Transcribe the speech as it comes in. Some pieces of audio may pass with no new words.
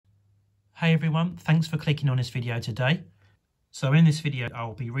Hey everyone, thanks for clicking on this video today. So in this video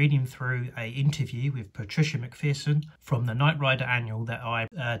I'll be reading through an interview with Patricia McPhearson from the Knight Rider annual that I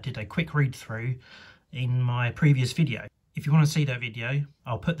did a quick read through in my previous video. If you want to see that video,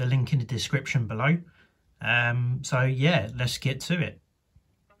 I'll put the link in the description below. So yeah, let's get to it.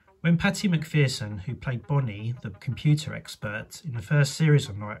 When Patty McPhearson, who played Bonnie, the computer expert in the first series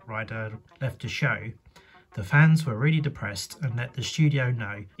of Knight Rider, left the show, the fans were really depressed and let the studio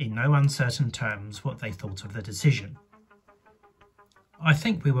know in no uncertain terms what they thought of the decision. I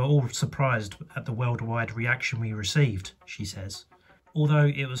think we were all surprised at the worldwide reaction we received, she says, although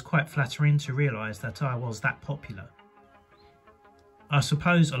it was quite flattering to realise that I was that popular. I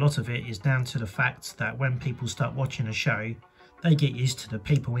suppose a lot of it is down to the fact that when people start watching a show, they get used to the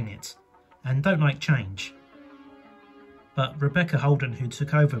people in it and don't like change. But Rebecca Holden, who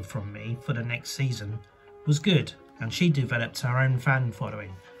took over from me for the next season, was good, and she developed her own fan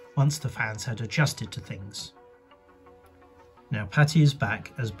following once the fans had adjusted to things. Now Patty is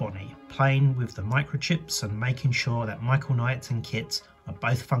back as Bonnie, playing with the microchips and making sure that Michael Knight and KITT are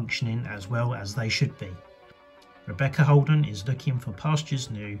both functioning as well as they should be. Rebecca Holden is looking for pastures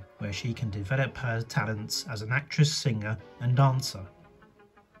new where she can develop her talents as an actress, singer and dancer.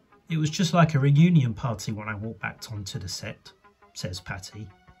 It was just like a reunion party when I walked back onto the set, says Patty.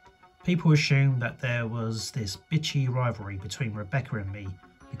 People assumed that there was this bitchy rivalry between Rebecca and me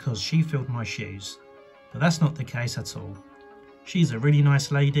because she filled my shoes, but that's not the case at all. She's a really nice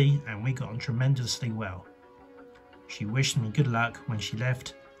lady and we got on tremendously well. She wished me good luck when she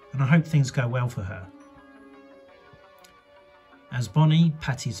left and I hope things go well for her. As Bonnie,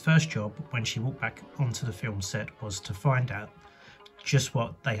 Patty's first job when she walked back onto the film set was to find out just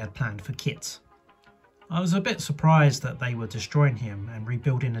what they had planned for KITT. I was a bit surprised that they were destroying him and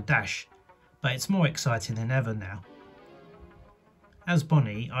rebuilding a dash, but it's more exciting than ever now. As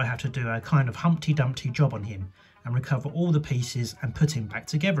Bonnie, I have to do a kind of Humpty Dumpty job on him and recover all the pieces and put him back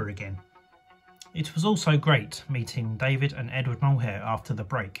together again. It was also great meeting David and Edward Mulhare after the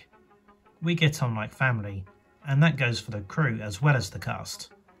break. We get on like family, and that goes for the crew as well as the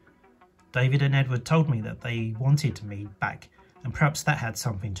cast. David and Edward told me that they wanted me back, and perhaps that had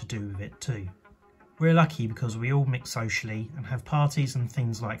something to do with it too. We're lucky because we all mix socially and have parties and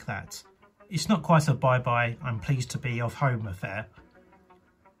things like that. It's not quite a bye-bye, I'm pleased to be off home affair.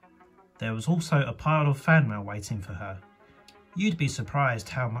 There was also a pile of fan mail waiting for her. You'd be surprised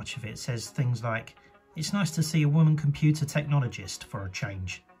how much of it says things like, "It's nice to see a woman computer technologist for a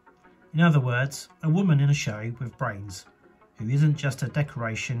change." In other words, a woman in a show with brains, who isn't just a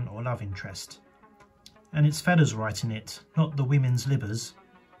decoration or love interest. And it's fellas writing it, not the women's libbers.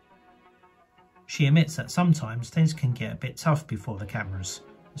 She admits that sometimes things can get a bit tough before the cameras,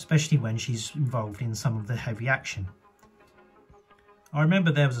 especially when she's involved in some of the heavy action. I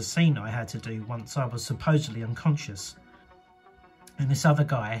remember there was a scene I had to do once I was supposedly unconscious, and this other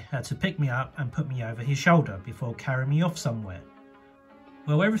guy had to pick me up and put me over his shoulder before carrying me off somewhere.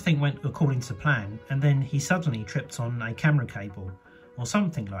 Well, everything went according to plan, and then he suddenly tripped on a camera cable or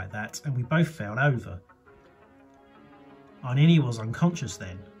something like that, and we both fell over. I nearly was unconscious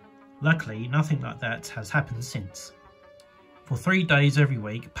then. Luckily, nothing like that has happened since. For 3 days every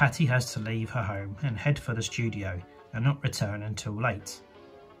week, Patty has to leave her home and head for the studio and not return until late.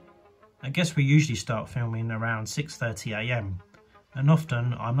 I guess we usually start filming around 6:30 AM, and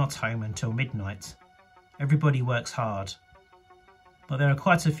often I'm not home until midnight. Everybody works hard, but there are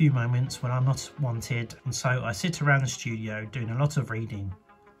quite a few moments when I'm not wanted, and so I sit around the studio doing a lot of reading.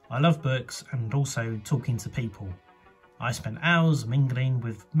 I love books and also talking to people. I spend hours mingling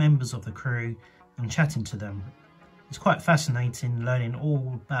with members of the crew and chatting to them. It's quite fascinating learning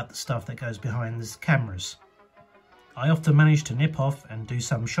all about the stuff that goes behind the cameras. I often manage to nip off and do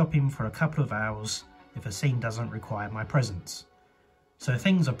some shopping for a couple of hours if a scene doesn't require my presence. So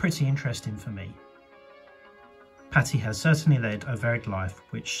things are pretty interesting for me. Patty has certainly led a varied life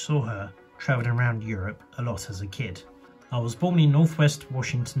which saw her travelling around Europe a lot as a kid. I was born in Northwest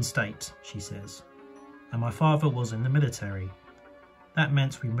Washington State, she says, and my father was in the military. That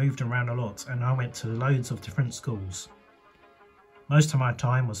meant we moved around a lot and I went to loads of different schools. Most of my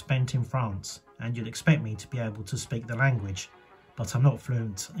time was spent in France, and you'd expect me to be able to speak the language, but I'm not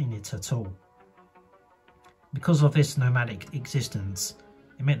fluent in it at all. Because of this nomadic existence,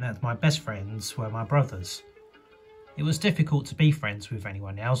 it meant that my best friends were my brothers. It was difficult to be friends with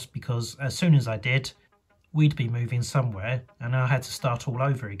anyone else because as soon as I did, we'd be moving somewhere and I had to start all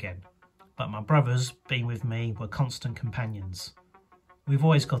over again. But my brothers, being with me, were constant companions. We've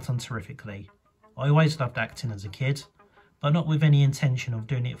always got on terrifically. I always loved acting as a kid, but not with any intention of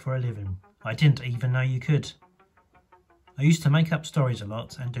doing it for a living. I didn't even know you could. I used to make up stories a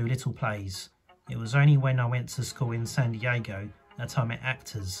lot and do little plays. It was only when I went to school in San Diego that I met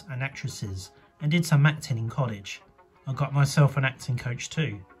actors and actresses and did some acting in college. I got myself an acting coach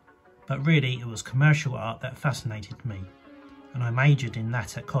too, but really it was commercial art that fascinated me, and I majored in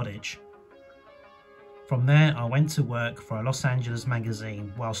that at college. From there I went to work for a Los Angeles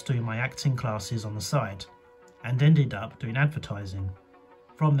magazine whilst doing my acting classes on the side, and ended up doing advertising.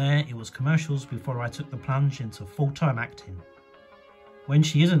 From there it was commercials before I took the plunge into full-time acting. When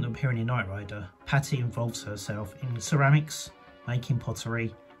she isn't appearing in Knight Rider, Patty involves herself in ceramics, making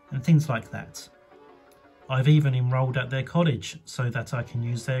pottery and things like that. I've even enrolled at their college so that I can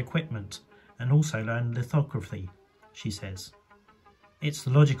use their equipment and also learn lithography, she says. It's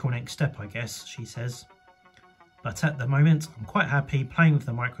the logical next step, I guess, she says. But at the moment I'm quite happy playing with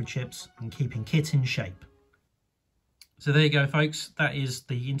the microchips and keeping KITT in shape. So there you go, folks. That is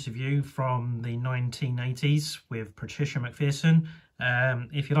the interview from the 1980s with Patricia McPhearson.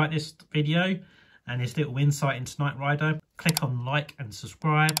 If you like this video and this little insight into Knight Rider, click on like and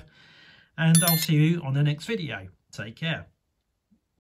subscribe, and I'll see you on the next video. Take care.